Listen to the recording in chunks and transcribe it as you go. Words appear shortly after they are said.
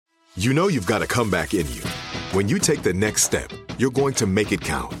You know you've got a comeback in you. When you take the next step, you're going to make it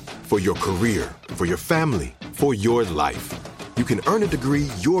count. For your career, for your family, for your life. You can earn a degree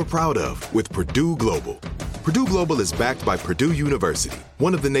you're proud of with Purdue Global. Purdue Global is backed by Purdue University,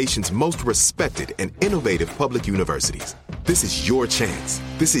 one of the nation's most respected and innovative public universities. This is your chance.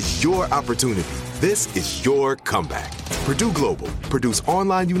 This is your opportunity. This is your comeback. Purdue Global, Purdue's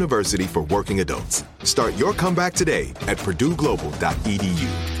online university for working adults. Start your comeback today at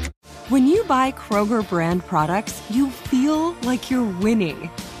purdueglobal.edu. When you buy Kroger brand products, you feel like you're winning.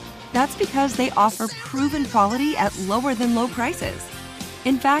 That's because they offer proven quality at lower than low prices.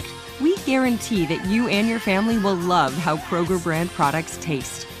 In fact, we guarantee that you and your family will love how Kroger brand products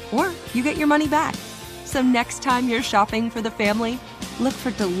taste, or you get your money back. So next time you're shopping for the family, look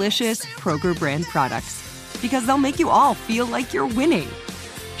for delicious Kroger brand products, because they'll make you all feel like you're winning.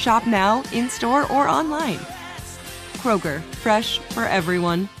 Shop now, in-store, or online. Kroger, fresh for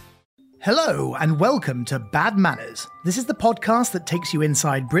everyone. Hello and welcome to Bad Manners. This is the podcast that takes you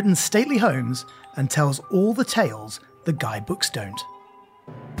inside Britain's stately homes and tells all the tales the guidebooks don't.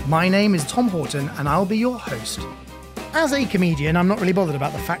 My name is Tom Horton and I'll be your host. As a comedian, I'm not really bothered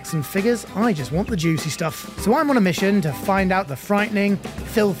about the facts and figures, I just want the juicy stuff. So I'm on a mission to find out the frightening,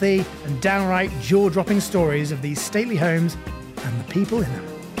 filthy and downright jaw-dropping stories of these stately homes and the people in them.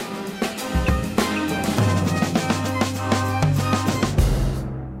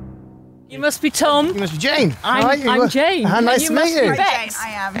 You must be Tom. You must be Jane. I'm Jane. Nice to meet you. Bex. I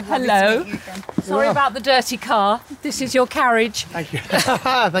am. Hello. Sorry about the dirty car. This is your carriage. Thank you.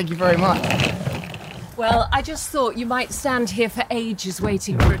 Thank you very much. Well, I just thought you might stand here for ages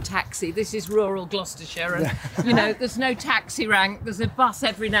waiting for a taxi. This is rural Gloucestershire and, you know, there's no taxi rank. There's a bus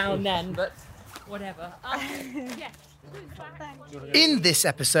every now and then, but whatever. Yes. In this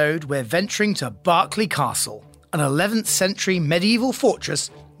episode, we're venturing to Berkeley Castle, an 11th century medieval fortress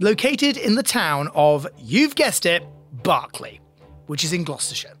located in the town of, you've guessed it, Berkeley, which is in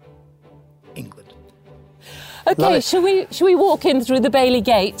Gloucestershire, England. Okay, shall we walk in through the Bailey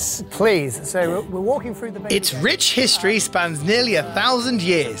gates? Please. So we're walking through the Bailey Its rich history spans nearly 1,000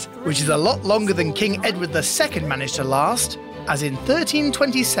 years, which is a lot longer than King Edward II managed to last, as in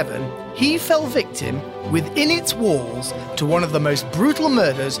 1327, he fell victim within its walls to one of the most brutal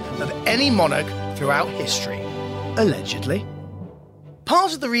murders of any monarch throughout history, allegedly.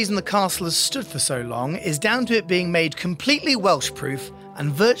 Part of the reason the castle has stood for so long is down to it being made completely Welsh-proof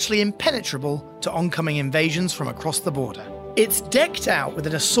and virtually impenetrable to oncoming invasions from across the border. It's decked out with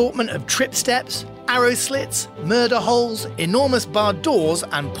an assortment of trip steps, arrow slits, murder holes, enormous barred doors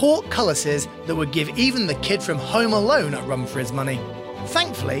and portcullises that would give even the kid from Home Alone a run for his money.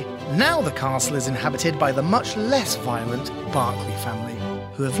 Thankfully, now the castle is inhabited by the much less violent Berkeley family,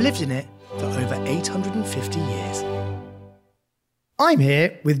 who have lived in it for over 850 years. I'm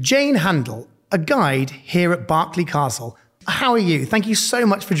here with Jane Handel, a guide here at Berkeley Castle. How are you? Thank you so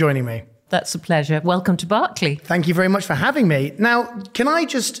much for joining me. That's a pleasure. Welcome to Berkeley. Thank you very much for having me. Now, can I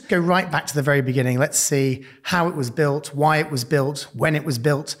just go right back to the very beginning? Let's see how it was built, why it was built, when it was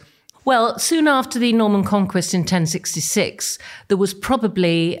built. Well, soon after the Norman conquest in 1066, there was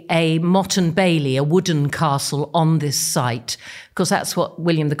probably a motte and bailey, a wooden castle on this site, because that's what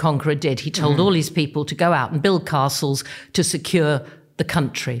William the Conqueror did. He told all his people to go out and build castles to secure the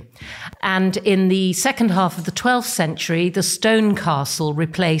country. And in the second half of the 12th century, the stone castle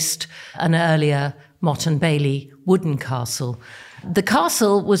replaced an earlier motte and bailey wooden castle. The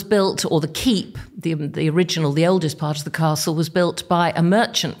castle was built, or the keep, the original, the oldest part of the castle, was built by a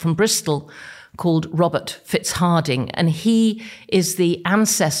merchant from Bristol called Robert Fitzharding, and he is the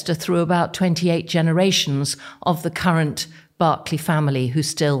ancestor through about 28 generations of the current Berkeley family who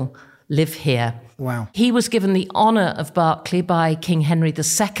still live here. Wow. He was given the honour of Berkeley by King Henry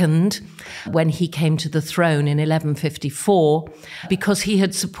II when he came to the throne in 1154, because he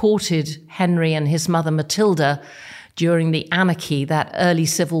had supported Henry and his mother Matilda during the anarchy, that early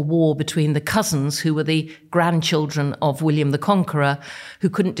civil war between the cousins who were the grandchildren of William the Conqueror, who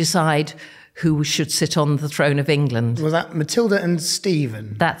couldn't decide who should sit on the throne of England. Was that Matilda and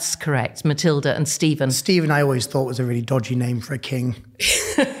Stephen? That's correct, Matilda and Stephen. Stephen I always thought was a really dodgy name for a king.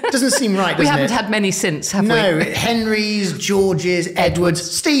 Doesn't seem right, does it? We haven't had many since, have we? No, Henrys, Georges, Edwards,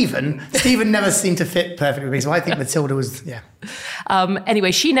 Stephen. Stephen never seemed to fit perfectly with me, so I think Matilda was, yeah.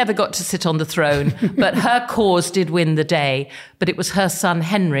 Anyway, she never got to sit on the throne, but her cause did win the day. But it was her son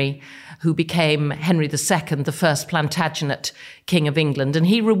Henry who became Henry II, the first Plantagenet King of England. And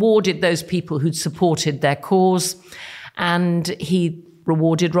he rewarded those people who'd supported their cause. And he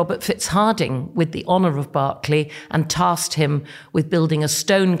rewarded Robert Fitzhardinge with the honour of Berkeley and tasked him with building a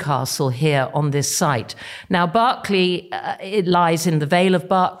stone castle here on this site. Now, Berkeley, it lies in the Vale of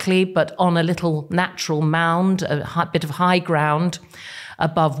Berkeley, but on a little natural mound, a bit of high ground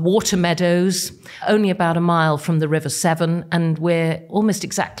above water meadows, only about a mile from the River Severn, and we're almost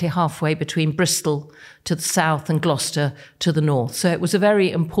exactly halfway between Bristol to the south and Gloucester to the north. So it was a very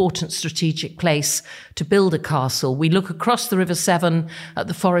important strategic place to build a castle. We look across the River Severn at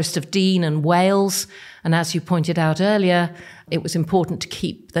the Forest of Dean and Wales, and as you pointed out earlier, it was important to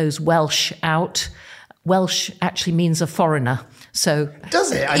keep those Welsh out. Welsh actually means a foreigner. So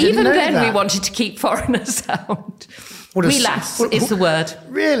does it? Even then we wanted to keep foreigners out. Wheelass is the word.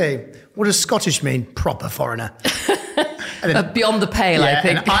 Really? What does Scottish mean? Proper foreigner. Beyond the pale, I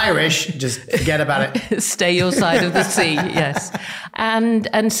think. And Irish, just forget about it. Stay your side of the sea, yes.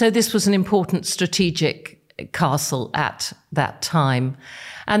 And so this was an important strategic castle at that time.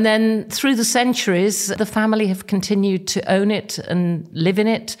 And then through the centuries, the family have continued to own it and live in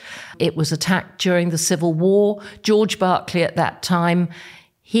it. It was attacked during the Civil War. George Berkeley at that time,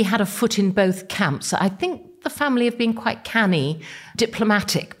 he had a foot in both camps. I think the family have been quite canny,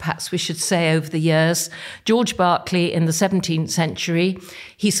 diplomatic, perhaps we should say, over the years. George Berkeley in the 17th century,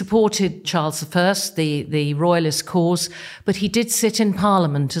 he supported Charles I, the royalist cause, but he did sit in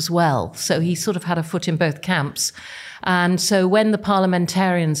Parliament as well. So he sort of had a foot in both camps. And so when the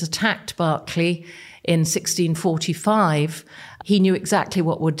parliamentarians attacked Berkeley in 1645, he knew exactly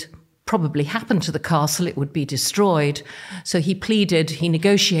what would probably happen to the castle. It would be destroyed. So he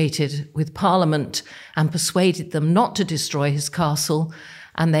negotiated with Parliament and persuaded them not to destroy his castle,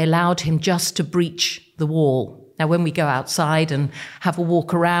 and they allowed him just to breach the wall. Now, when we go outside and have a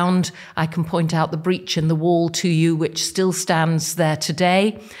walk around, I can point out the breach in the wall to you, which still stands there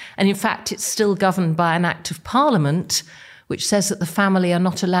today. And in fact, it's still governed by an Act of Parliament, which says that the family are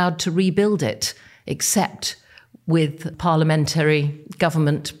not allowed to rebuild it, except with parliamentary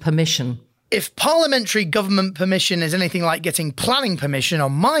government permission. If parliamentary government permission is anything like getting planning permission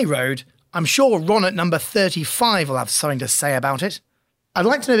on my road, I'm sure Ron at number 35 will have something to say about it. I'd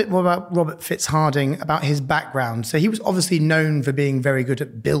like to know a bit more about Robert Fitzhardinge, about his background. So he was obviously known for being very good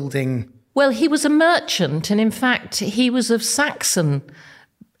at building. Well, he was a merchant, and in fact, he was of Saxon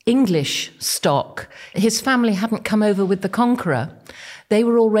English stock. His family hadn't come over with the Conqueror. They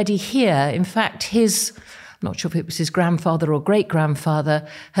were already here. In fact, I'm not sure if it was his grandfather or great-grandfather,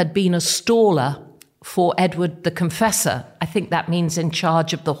 had been a staller for Edward the Confessor. I think that means in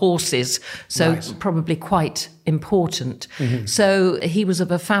charge of the horses, so nice. Probably quite important. Mm-hmm. So he was of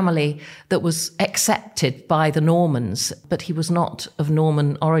a family that was accepted by the Normans, but he was not of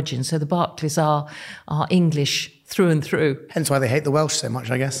Norman origin. So the Berkeleys are English through and through. Hence why they hate the Welsh so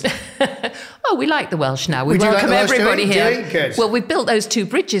much, I guess. Oh, we like the Welsh now. We welcome like everybody here. Good. Well, we've built those 2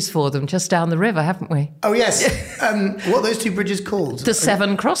 bridges for them just down the river, haven't we? Oh, yes. What are those 2 bridges called? The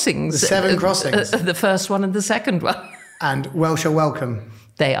 7 crossings. The 7 crossings. The first one and the second one. And Welsh are welcome.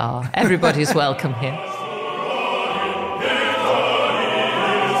 They are. Everybody's welcome here.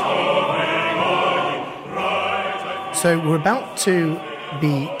 So we're about to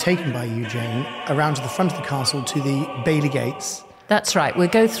be taken by you, Jane, around to the front of the castle to the Bailey Gates. That's right. We'll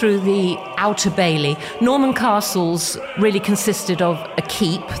go through the outer bailey. Norman castles really consisted of a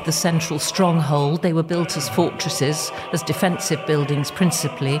keep, the central stronghold. They were built as fortresses, as defensive buildings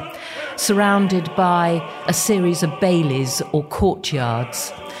principally, surrounded by a series of baileys or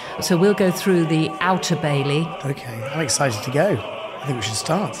courtyards. So we'll go through the outer bailey. Okay, I'm excited to go. I think we should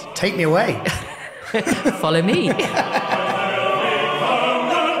start. Take me away. Follow me.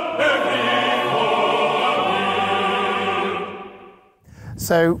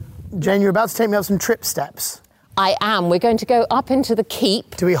 So, Jane, you're about to take me up some trip steps. I am. We're going to go up into the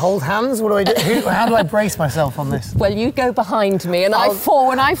keep. Do we hold hands? What do I do? How do I brace myself on this? Well, you go behind me, and I fall.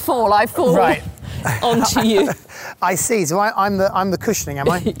 When I fall right onto you. I see. So I'm the cushioning, am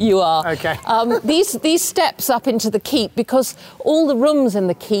I? You are. Okay. These steps up into the keep, because all the rooms in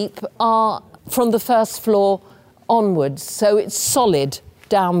the keep are from the first floor onwards, so it's solid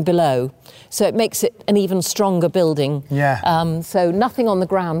down below. So it makes it an even stronger building. Yeah. So nothing on the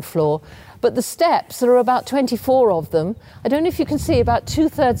ground floor. But the steps, there are about 24 of them. I don't know if you can see, about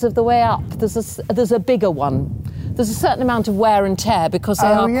 2/3 of the way up, there's a bigger one. There's a certain amount of wear and tear because they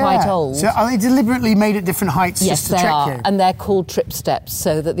are quite old. So are they deliberately made at different heights yes, just to trick you? And they're called trip steps,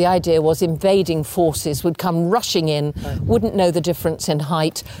 so that the idea was invading forces would come rushing in, wouldn't know the difference in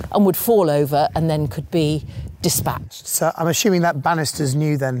height, and would fall over and then could be dispatched. So I'm assuming that banister's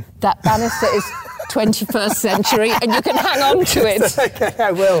new then? That banister is 21st century, and you can hang on to it. Okay,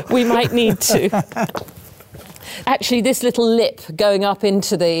 I will. We might need to. Actually, this little lip going up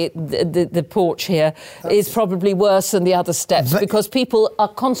into the porch here is probably worse than the other steps because people are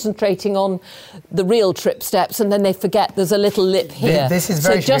concentrating on the real trip steps and then they forget there's a little lip here. This is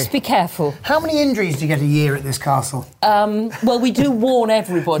very So just be careful. How many injuries do you get a year at this castle? Well, we do warn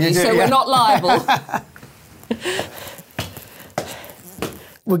everybody, we're not liable.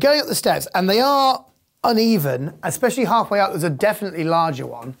 We're going up the steps and they are uneven, especially halfway up. There's a definitely larger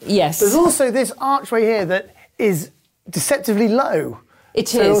one. Yes. There's also this archway here that is deceptively low. It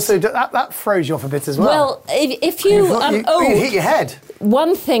so is. Also, that throws you off a bit as well. Well, if you hit your head.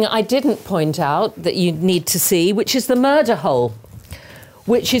 One thing I didn't point out that you need to see, which is the murder hole,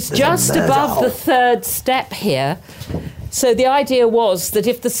 which is just above the third step here. So the idea was that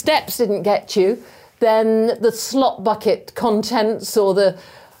if the steps didn't get you, then the slop bucket contents or the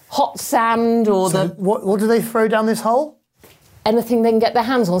hot sand or What do they throw down this hole? Anything they can get their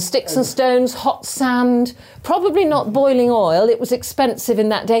hands on. Sticks and stones, hot sand, probably not boiling oil. It was expensive in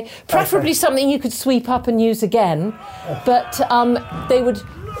that day. Preferably something you could sweep up and use again. But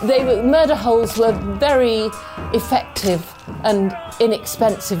murder holes were very effective and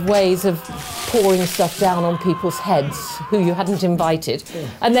inexpensive ways of pouring stuff down on people's heads who you hadn't invited.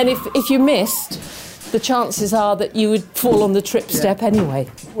 And then if you missed, the chances are that you would fall on the trip step anyway.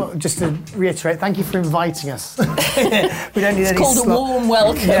 Well, just to reiterate, thank you for inviting us. We don't need it's called a warm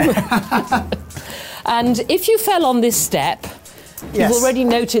welcome. Yeah. And if you fell on this step, you've already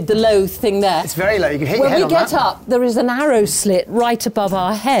noted the low thing there. It's very low. You can hit your head on that. When we get up, there is an arrow slit right above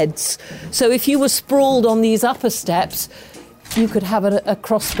our heads. So if you were sprawled on these upper steps, you could have a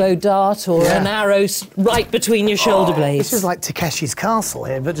crossbow dart or an arrow right between your shoulder blades. This is like Takeshi's Castle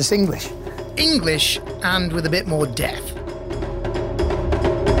here, but just English. English and with a bit more depth.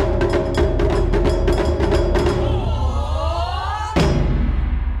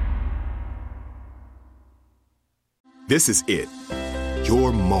 This is it.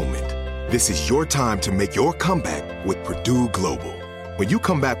 Your moment. This is your time to make your comeback with Purdue Global. When you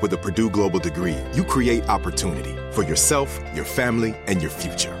come back with a Purdue Global degree, you create opportunity for yourself, your family, and your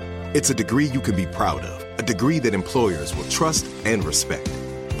future. It's a degree you can be proud of, a degree that employers will trust and respect.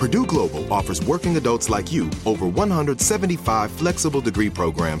 Purdue Global offers working adults like you over 175 flexible degree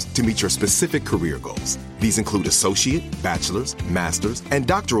programs to meet your specific career goals. These include associate, bachelor's, master's, and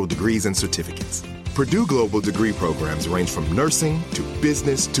doctoral degrees and certificates. Purdue Global degree programs range from nursing to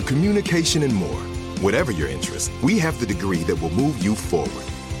business to communication and more. Whatever your interest, we have the degree that will move you forward.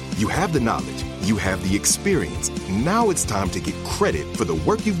 You have the knowledge, you have the experience. Now it's time to get credit for the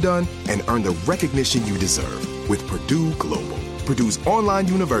work you've done and earn the recognition you deserve with Purdue Global, Purdue's online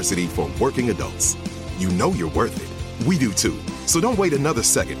university for working adults. You know you're worth it. We do too. So don't wait another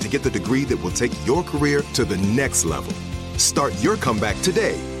second to get the degree that will take your career to the next level. Start your comeback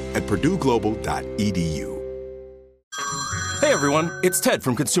today at purdueglobal.edu. Hey everyone, it's Ted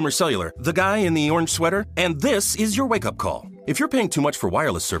from Consumer Cellular, the guy in the orange sweater, and this is your wake-up call. If you're paying too much for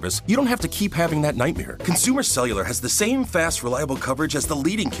wireless service, you don't have to keep having that nightmare. Consumer Cellular has the same fast, reliable coverage as the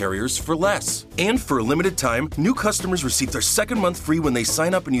leading carriers for less. And for a limited time, new customers receive their second month free when they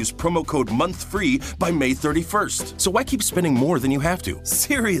sign up and use promo code MONTHFREE by May 31st. So why keep spending more than you have to?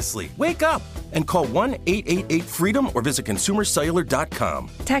 Seriously, wake up and call 1-888-FREEDOM or visit consumercellular.com.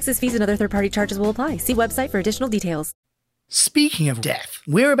 Taxes, fees, and other third-party charges will apply. See website for additional details. Speaking of death,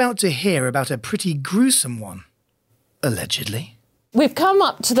 we're about to hear about a pretty gruesome one. Allegedly. We've come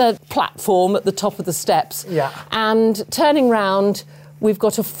up to the platform at the top of the steps. Yeah. And turning round, we've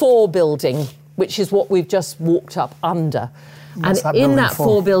got a 4 building, which is what we've just walked up under. What's and in that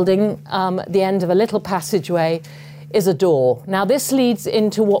 4 building, at the end of a little passageway, is a door. Now, this leads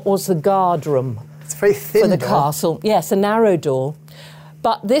into what was the guard room. It's a very thin for the door. castle. Yes, a narrow door.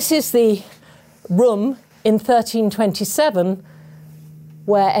 But this is the room in 1327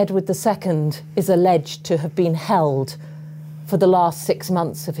 where Edward II is alleged to have been held for the last 6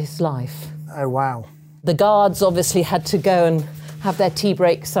 months of his life. Oh, wow. The guards obviously had to go and have their tea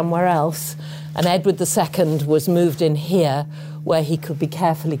break somewhere else, and Edward II was moved in here where he could be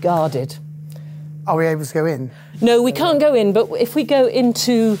carefully guarded. Are we able to go in? No, we can't go in, but if we go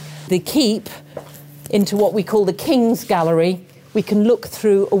into the keep, into what we call the King's Gallery, we can look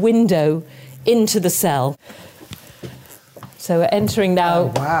through a window into the cell. So we're entering now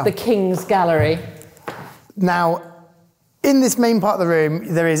the King's Gallery. Now, in this main part of the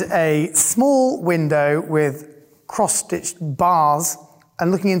room, there is a small window with cross-stitched bars,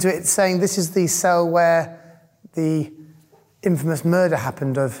 and looking into it, it's saying this is the cell where the infamous murder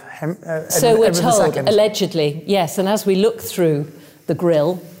happened of So we're Edward told, II. allegedly, yes, and as we look through the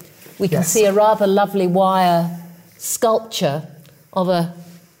grille, we can see a rather lovely wire sculpture of a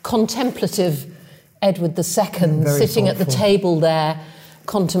contemplative Edward II sitting at the table there,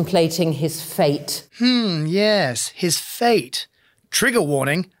 contemplating his fate. Yes, his fate. Trigger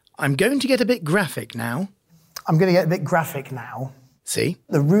warning, I'm going to get a bit graphic now. See?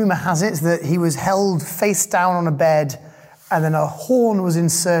 The rumour has it that he was held face down on a bed and then a horn was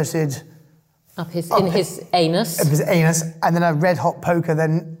inserted in his anus. Up his anus, and then a red-hot poker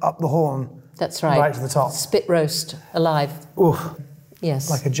then up the horn. That's right. Right to the top. Spit roast, alive. Ooh. Yes.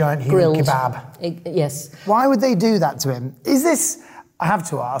 Like a giant human kebab. Yes. Why would they do that to him? Is this, I have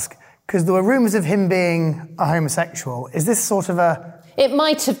to ask, because there were rumours of him being a homosexual. Is this sort of a... It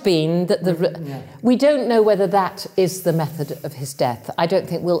might have been that we don't know whether that is the method of his death. I don't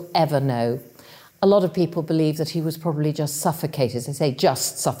think we'll ever know. A lot of people believe that he was probably just suffocated. They say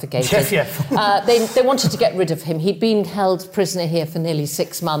just suffocated. Yeah. They wanted to get rid of him. He'd been held prisoner here for nearly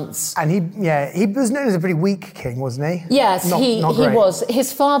 6 months. And he was known as a pretty weak king, wasn't he? Yes, he great. was.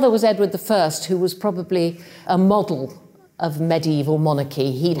 His father was Edward I, who was probably a model of medieval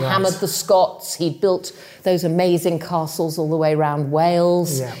monarchy. He'd hammered the Scots, he'd built those amazing castles all the way around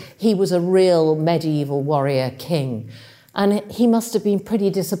Wales. Yeah. He was a real medieval warrior king. And he must have been pretty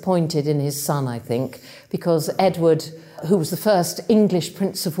disappointed in his son, I think, because Edward, who was the first English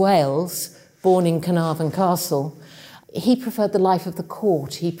Prince of Wales, born in Carnarvon Castle, he preferred the life of the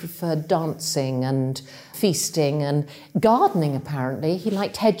court. He preferred dancing and feasting and gardening, apparently. He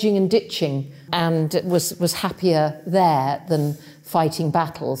liked hedging and ditching and was happier there than fighting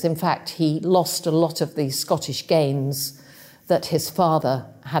battles. In fact, he lost a lot of the Scottish gains that his father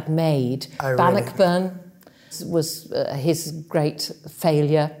had made. Oh, Bannockburn was his great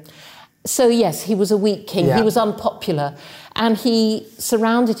failure. So, yes, he was a weak king. Yeah. He was unpopular. And he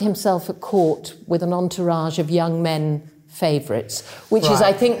surrounded himself at court with an entourage of young men favourites, which is,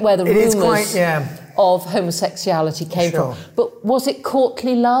 I think, where the rumours of homosexuality came from. But was it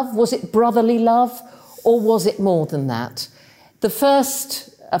courtly love? Was it brotherly love? Or was it more than that? The first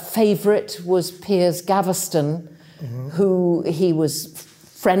favourite was Piers Gaveston, who he was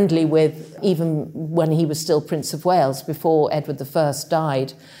friendly with even when he was still Prince of Wales, before Edward I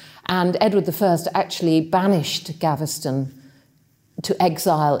died. And Edward I actually banished Gaveston to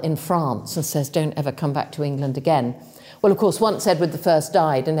exile in France and says, don't ever come back to England again. Well, of course, once Edward I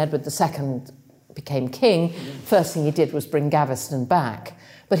died and Edward II became king, first thing he did was bring Gaveston back.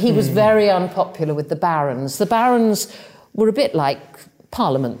 But he was very unpopular with the barons. The barons were a bit like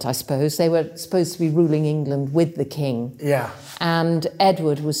Parliament, I suppose. They were supposed to be ruling England with the king. Yeah. And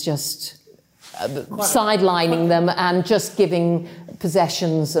Edward was just sidelining them and just giving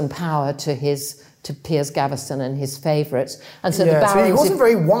possessions and power to Piers Gaveston and his favourites. And so the barons... So he wasn't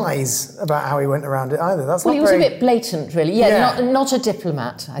very wise about how he went around it either. He was a bit blatant, really. Not a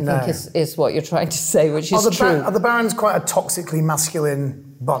diplomat, I think is what you're trying to say, which is true. Are the barons quite a toxically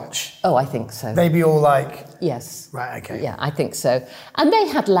masculine bunch? Oh, I think so. They'd be all like... Yes. Right, okay. Yeah, I think so. And they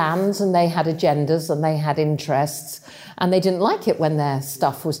had lands and they had agendas and they had interests, and they didn't like it when their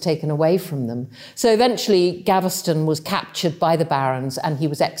stuff was taken away from them. So eventually Gaveston was captured by the barons and he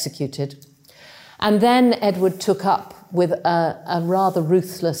was executed. And then Edward took up with a rather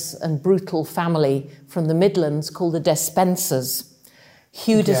ruthless and brutal family from the Midlands called the Despensers.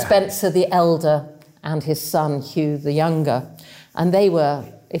 Hugh Despenser the elder and his son Hugh the younger. And they were,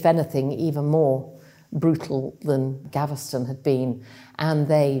 if anything, even more brutal than Gaveston had been. And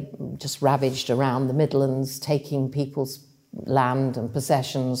they just ravaged around the Midlands, taking people's land and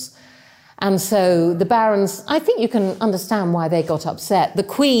possessions. And so the barons, I think you can understand why they got upset. The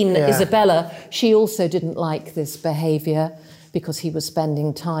Queen, Isabella, she also didn't like this behaviour because he was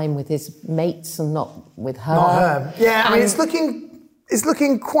spending time with his mates and not with her. Not her. Yeah, I mean, it's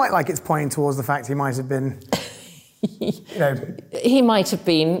looking quite like it's pointing towards the fact he might have been... He might have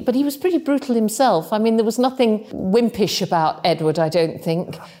been, but he was pretty brutal himself. I mean, there was nothing wimpish about Edward, I don't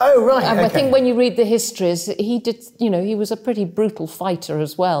think. Oh, right, okay. I think when you read the histories, he did, he was a pretty brutal fighter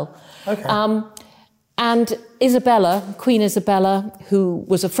as well. Okay. And Isabella, Queen Isabella, who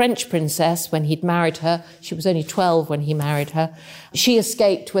was a French princess when he'd married her, she was only 12 when he married her, she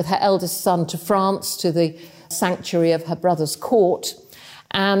escaped with her eldest son to France, to the sanctuary of her brother's court,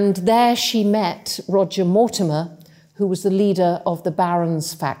 and there she met Roger Mortimer, who was the leader of the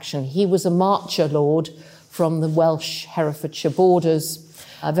Barons faction. He was a marcher lord from the Welsh Herefordshire borders,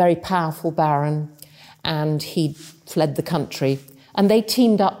 a very powerful baron, and he fled the country. And they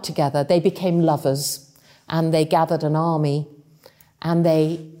teamed up together. They became lovers, and they gathered an army, and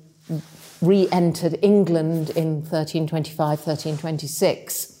they re-entered England in 1325,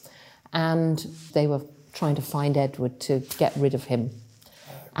 1326, and they were trying to find Edward to get rid of him.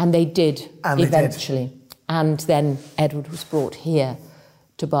 And they did, eventually. And then Edward was brought here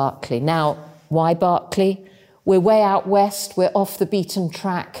to Berkeley. Now, Why Berkeley? We're way out west, we're off the beaten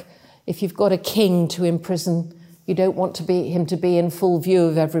track. If you've got a king to imprison, you don't want him to be in full view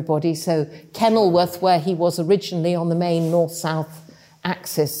of everybody. So Kenilworth, where he was originally on the main north-south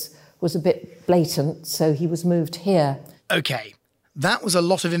axis, was a bit blatant, so he was moved here. OK, that was a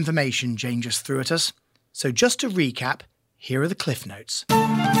lot of information Jane just threw at us. So just to recap, here are the cliff notes.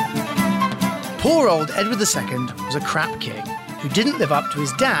 Poor old Edward II was a crap king who didn't live up to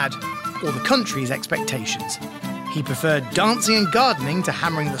his dad or the country's expectations. He preferred dancing and gardening to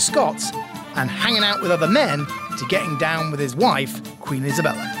hammering the Scots and hanging out with other men to getting down with his wife, Queen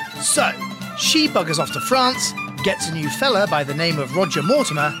Isabella. So, she buggers off to France, gets a new fella by the name of Roger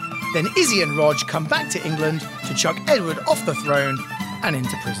Mortimer, then Izzy and Rog come back to England to chuck Edward off the throne and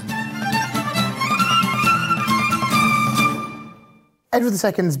into prison. Edward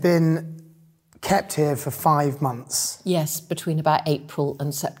II's been kept here for 5 months. Yes, between about April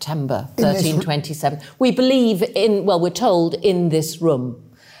and September 1327. We believe we're told in this room.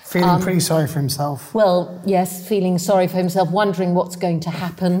 Feeling pretty sorry for himself. Well, yes, feeling sorry for himself, wondering what's going to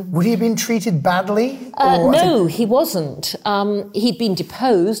happen. Would he have been treated badly? No, he wasn't. He'd been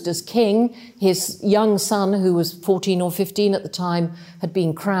deposed as king. His young son, who was 14 or 15 at the time, had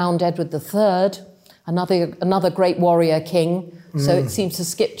been crowned Edward III, another great warrior king. So it seems to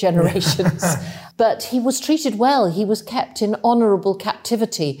skip generations. But he was treated well. He was kept in honourable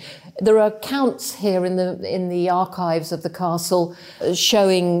captivity. There are accounts here in the archives of the castle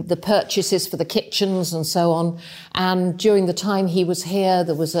showing the purchases for the kitchens and so on. And during the time he was here,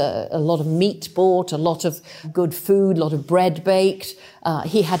 there was a lot of meat bought, a lot of good food, a lot of bread baked.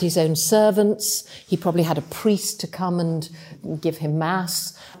 He had his own servants. He probably had a priest to come and give him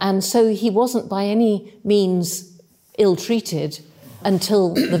mass. And so he wasn't by any means ill-treated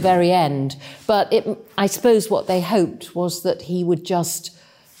until the very end. But I suppose what they hoped was that he would just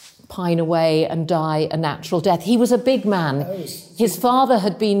pine away and die a natural death. He was a big man. His father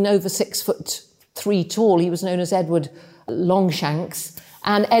had been over 6'3" tall. He was known as Edward Longshanks.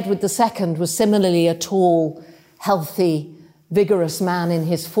 And Edward II was similarly a tall, healthy, vigorous man in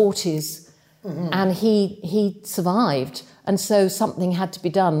his 40s. Mm-hmm. And he survived. And so something had to be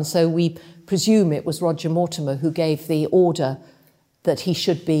done. So we presume it was Roger Mortimer who gave the order that he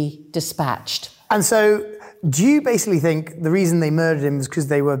should be dispatched. And so do you basically think the reason they murdered him was because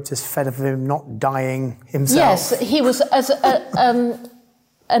they were just fed up of him not dying himself? Yes, he was, as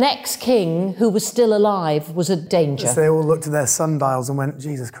an ex-king who was still alive, was a danger. So they all looked at their sundials and went,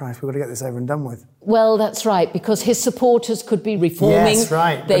 Jesus Christ, we've got to get this over and done with. Well, that's right, because his supporters could be reforming. Yes,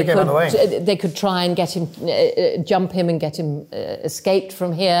 right. They could try and get him, jump him and get him escaped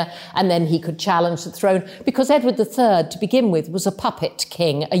from here, and then he could challenge the throne. Because Edward III, to begin with, was a puppet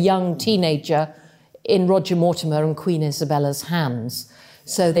king, a young teenager in Roger Mortimer and Queen Isabella's hands.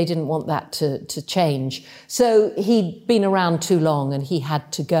 So they didn't want that to change. So he'd been around too long and he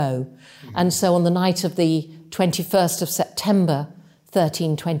had to go. Mm-hmm. And so on the night of the 21st of September,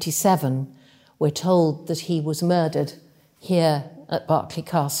 1327, we're told that he was murdered here at Berkeley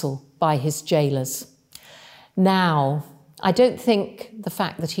Castle by his jailers. Now, I don't think the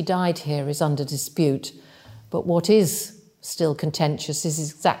fact that he died here is under dispute, but what is still contentious is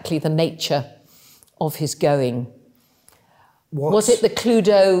exactly the nature of his going. What? Was it the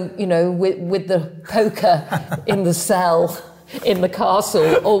Cluedo, with the poker in the cell in the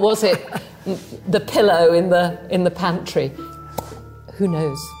castle, or was it the pillow in the pantry? Who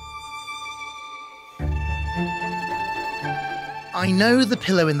knows? I know the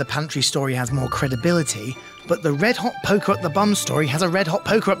pillow in the pantry story has more credibility, but the red-hot poker up the bum story has a red-hot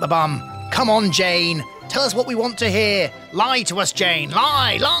poker up the bum. Come on, Jane. Tell us what we want to hear. Lie to us, Jane.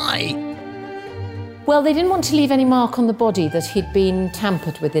 Lie! Well, they didn't want to leave any mark on the body that he'd been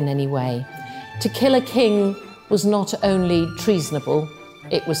tampered with in any way. To kill a king was not only treasonable,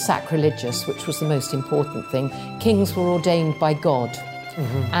 it was sacrilegious, which was the most important thing. Kings were ordained by God.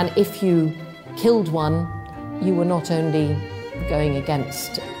 Mm-hmm. And if you killed one, you were not only going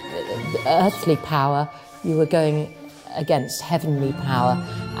against earthly power, you were going against heavenly power.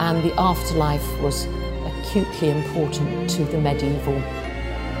 And the afterlife was acutely important to the medieval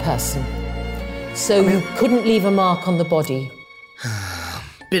person. So you couldn't leave a mark on the body.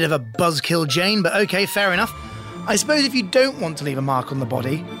 Bit of a buzzkill, Jane, but OK, fair enough. I suppose if you don't want to leave a mark on the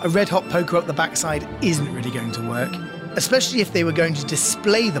body, a red-hot poker up the backside isn't really going to work, especially if they were going to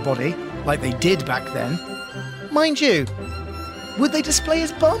display the body, like they did back then. Mind you, would they display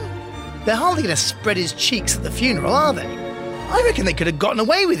his bum? They're hardly going to spread his cheeks at the funeral, are they? I reckon they could have gotten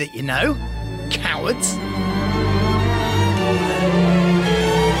away with it, Cowards.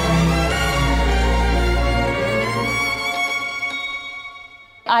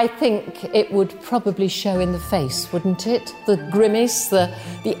 I think it would probably show in the face, wouldn't it? The grimace, the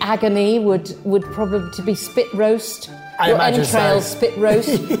agony would probably, to be spit roast. Your entrails spit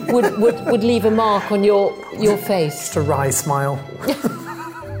roast would leave a mark on your face. Just a wry smile.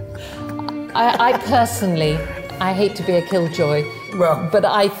 I personally, I hate to be a killjoy, but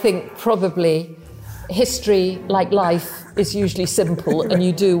I think probably history, like life, is usually simple, and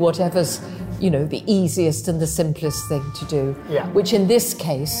you do whatever's, the easiest and the simplest thing to do, which in this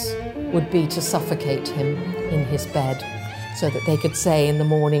case would be to suffocate him in his bed so that they could say in the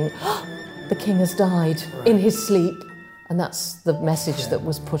morning, the king has died in his sleep. And that's the message that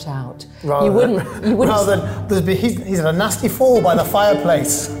was put out. You wouldn't. Rather than he's had a nasty fall by the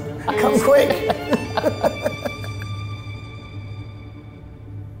fireplace. Come quick.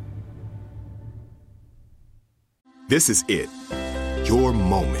 This is it. Your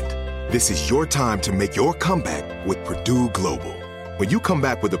moment. This is your time to make your comeback with Purdue Global. When you come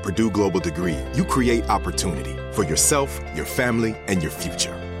back with a Purdue Global degree, you create opportunity for yourself, your family, and your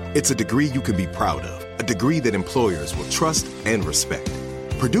future. It's a degree you can be proud of, a degree that employers will trust and respect.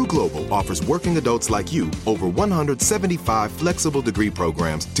 Purdue Global offers working adults like you over 175 flexible degree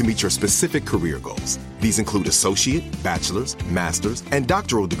programs to meet your specific career goals. These include associate, bachelor's, master's, and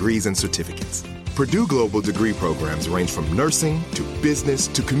doctoral degrees and certificates. Purdue Global degree programs range from nursing to business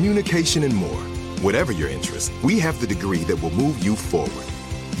to communication and more. Whatever your interest, we have the degree that will move you forward.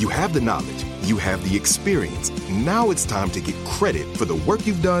 You have the knowledge, you have the experience. Now it's time to get credit for the work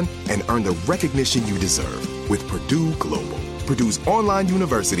you've done and earn the recognition you deserve with Purdue Global, Purdue's online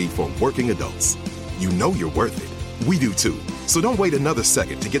university for working adults. You know you're worth it. We do too. So don't wait another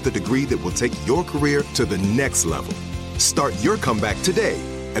second to get the degree that will take your career to the next level. Start your comeback today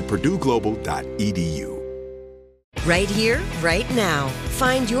at purdueglobal.edu. Right here, right now.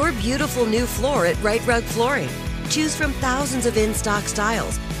 Find your beautiful new floor at Right Rug Flooring. Choose from thousands of in-stock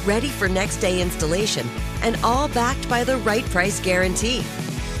styles, ready for next day installation, and all backed by the right price guarantee.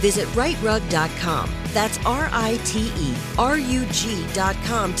 Visit rightrug.com. That's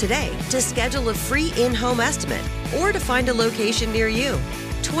RITERUG.com today to schedule a free in-home estimate or to find a location near you.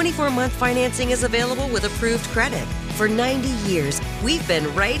 24-month financing is available with approved credit. For 90 years, we've been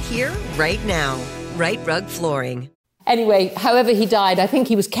right here, right now. Right Rug Flooring. Anyway, however he died, I think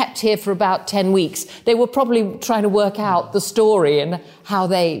he was kept here for about 10 weeks. They were probably trying to work out the story and how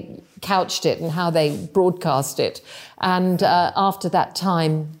they couched it and how they broadcast it. And after that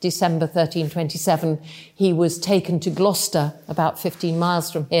time, December 1327, he was taken to Gloucester, about 15 miles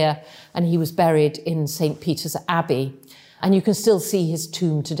from here, and he was buried in St. Peter's Abbey. And you can still see his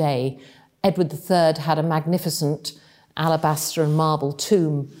tomb today. Edward III had a magnificent alabaster and marble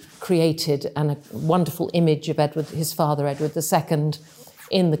tomb created, and a wonderful image of Edward, his father, Edward II,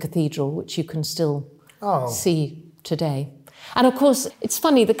 in the cathedral, which you can still see today. And of course, it's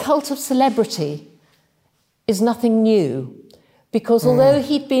funny, the cult of celebrity is nothing new, because although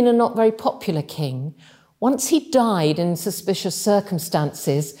he'd been a not very popular king, once he died in suspicious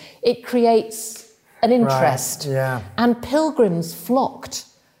circumstances, it creates an interest. Right, yeah. And pilgrims flocked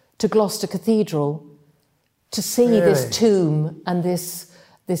to Gloucester Cathedral to see this tomb and this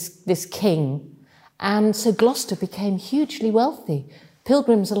king. And so Gloucester became hugely wealthy.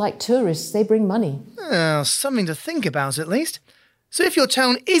 Pilgrims are like tourists, they bring money. Something to think about, at least. So if your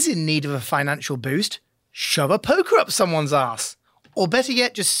town is in need of a financial boost, shove a poker up someone's arse. Or better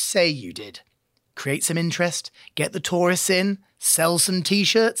yet, just say you did. Create some interest, get the tourists in, sell some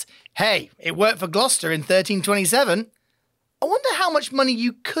T-shirts. Hey, it worked for Gloucester in 1327. I wonder how much money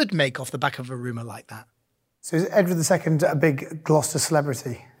you could make off the back of a rumour like that. So is Edward II a big Gloucester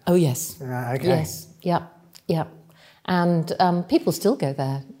celebrity? Oh, yes. Okay. Yes, yep. And people still go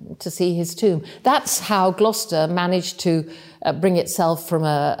there to see his tomb. That's how Gloucester managed to bring itself from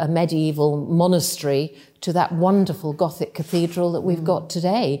a medieval monastery to that wonderful Gothic cathedral that we've got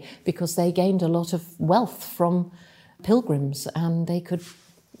today, because they gained a lot of wealth from pilgrims, and they could,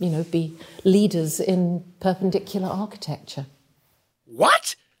 be leaders in perpendicular architecture.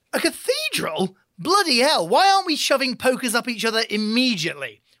 What? A cathedral? Bloody hell, why aren't we shoving pokers up each other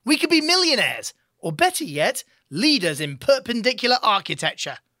immediately? We could be millionaires, or better yet, leaders in perpendicular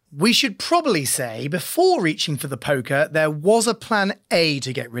architecture. We should probably say, before reaching for the poker, there was a plan A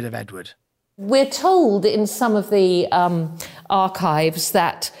to get rid of Edward. We're told in some of the archives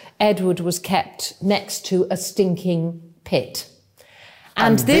that Edward was kept next to a stinking pit.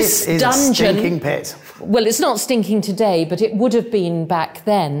 And this is dungeon, a stinking pit. Well, it's not stinking today, but it would have been back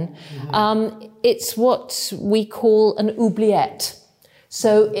then. It's what we call an oubliette.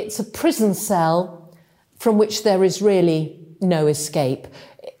 So it's a prison cell from which there is really no escape.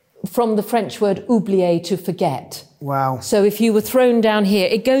 From the French word oublier, to forget. Wow. So if you were thrown down here,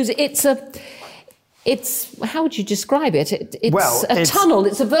 how would you describe it? It's a tunnel.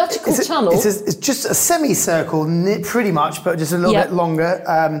 It's a vertical tunnel. It's just a semicircle, pretty much, but just a little bit longer.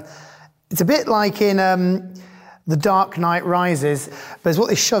 It's a bit like in The Dark Knight Rises, but it's what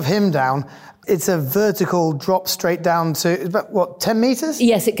they shove him down. It's a vertical drop straight down to, about, 10 metres?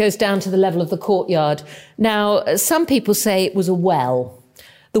 Yes, it goes down to the level of the courtyard. Now, some people say it was a well.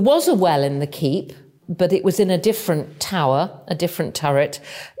 There was a well in the keep, but it was in a different tower, a different turret.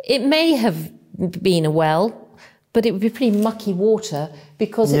 It may have been a well, but it would be pretty mucky water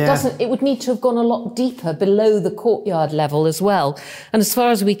because it would need to have gone a lot deeper below the courtyard level as well. And as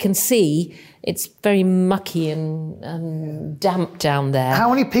far as we can see, it's very mucky and damp down there. How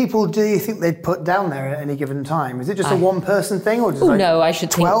many people do you think they'd put down there at any given time? Is it just a one-person thing, or just no, I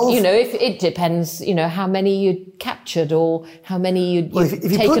should 12? think, if it depends, how many you'd captured or how many you'd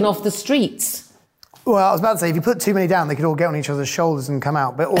taken off the streets. Well, I was about to say, if you put too many down, they could all get on each other's shoulders and come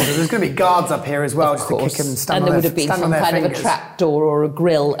out. But also, there's going to be guards up here as well, just to kick them and stand on their fingers. And there would have been some kind of a trapdoor or a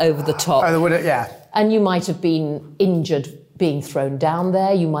grill over the top. Oh, there would have, yeah. And you might have been injured being thrown down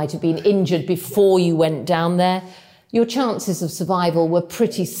there. You might have been injured before you went down there. Your chances of survival were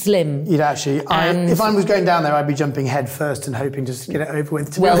pretty slim. You'd actually... if I was going down there, I'd be jumping head first and hoping just to get it over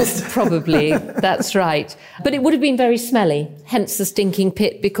with, to be honest. Well, probably. That's right. But it would have been very smelly, hence the stinking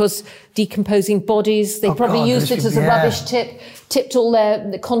pit, because decomposing bodies, they probably used it as a rubbish tip, tipped all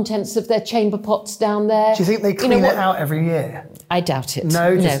the contents of their chamber pots down there. Do you think they clean it out every year? I doubt it.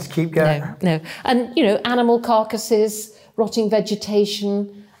 No, just keep going. No. And, animal carcasses, rotting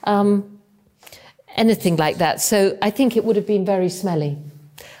vegetation... anything like that. So I think it would have been very smelly.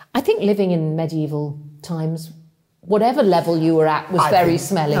 I think living in medieval times, whatever level you were at, was very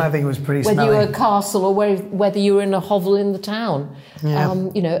smelly. I think it was pretty smelly. Whether you were a castle or whether you were in a hovel in the town. Yeah.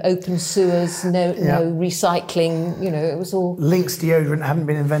 Open sewers, no recycling, it was all... Lynx deodorant hadn't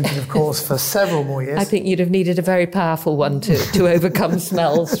been invented, of course, for several more years. I think you'd have needed a very powerful one to overcome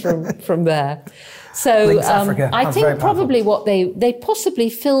smells from there. So I think probably what they possibly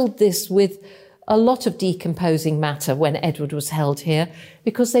filled this with a lot of decomposing matter when Edward was held here,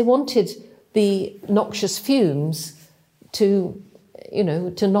 because they wanted the noxious fumes to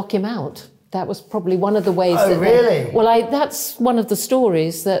knock him out. That was probably one of the ways. Oh, really? That's one of the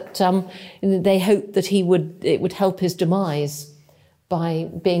stories that they hoped that it would help his demise by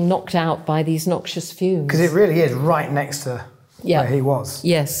being knocked out by these noxious fumes. Because it really is right next to where he was.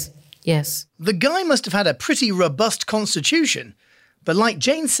 Yes. The guy must have had a pretty robust constitution. But like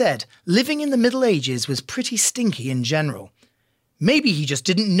Jane said, living in the Middle Ages was pretty stinky in general. Maybe he just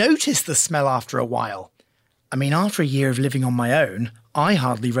didn't notice the smell after a while. I mean, after a year of living on my own, I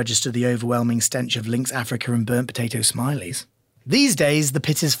hardly register the overwhelming stench of Lynx Africa and burnt potato smileys. These days, the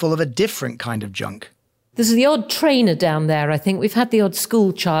pit is full of a different kind of junk. There's the odd trainer down there, I think. We've had the odd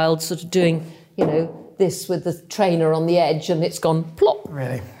school child sort of doing, this with the trainer on the edge, and it's gone plop.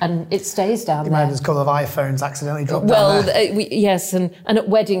 Really? And it stays down there. Imagine a couple of iPhones accidentally dropped down there. Yes, and at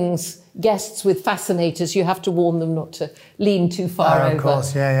weddings, guests with fascinators, you have to warn them not to lean too far over. Of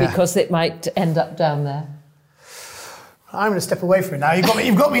course, yeah. Because it might end up down there. I'm going to step away from it now.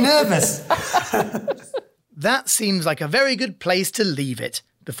 You've got me nervous. That seems like a very good place to leave it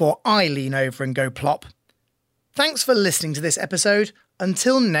before I lean over and go plop. Thanks for listening to this episode.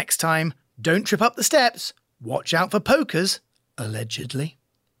 Until next time, don't trip up the steps. Watch out for pokers, allegedly.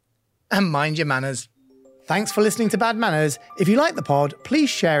 And mind your manners. Thanks for listening to Bad Manners. If you like the pod, please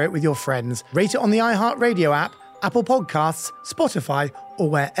share it with your friends. Rate it on the iHeartRadio app, Apple Podcasts, Spotify, or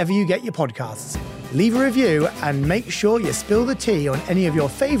wherever you get your podcasts. Leave a review and make sure you spill the tea on any of your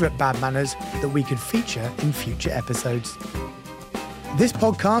favourite bad manners that we could feature in future episodes. This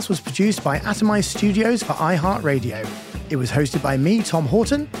podcast was produced by Atomize Studios for iHeartRadio. It was hosted by me, Tom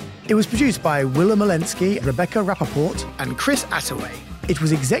Horton. It was produced by Willa Malensky, Rebecca Rappaport, and Chris Attaway. It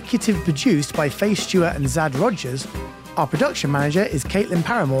was executive produced by Faye Stewart and Zad Rogers. Our production manager is Caitlin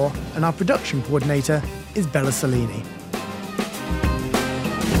Paramore, and our production coordinator is Bella Salini.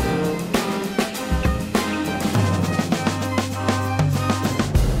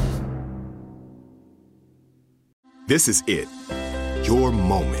 This is it. Your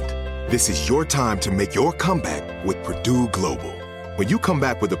moment. This is your time to make your comeback with Purdue Global. When you come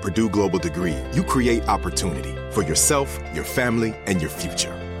back with a Purdue Global degree, you create opportunity for yourself, your family, and your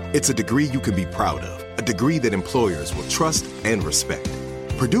future. It's a degree you can be proud of, a degree that employers will trust and respect.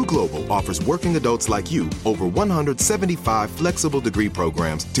 Purdue Global offers working adults like you over 175 flexible degree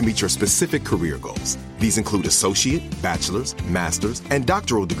programs to meet your specific career goals. These include associate, bachelor's, master's, and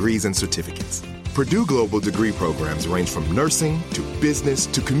doctoral degrees and certificates. Purdue Global degree programs range from nursing to business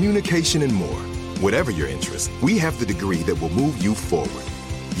to communication and more. Whatever your interest, we have the degree that will move you forward.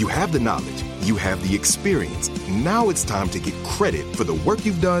 You have the knowledge, you have the experience. Now it's time to get credit for the work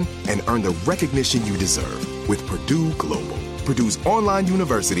you've done and earn the recognition you deserve with Purdue Global, Purdue's online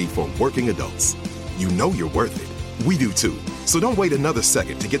university for working adults. You know you're worth it. We do too. So don't wait another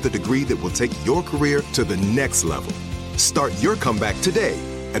second to get the degree that will take your career to the next level. Start your comeback today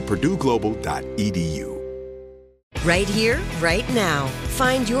at purdueglobal.edu. Right here, right now.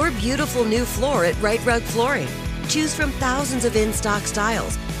 Find your beautiful new floor at Right Rug Flooring. Choose from thousands of in-stock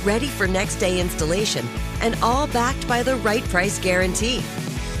styles, ready for next day installation, and all backed by the right price guarantee.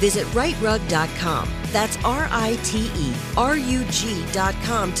 Visit rightrug.com. That's RITERUG.com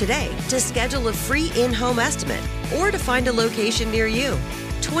today to schedule a free in-home estimate or to find a location near you.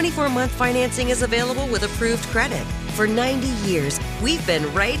 24-month financing is available with approved credit. For 90 years, we've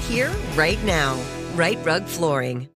been right here, right now. Right Rug Flooring.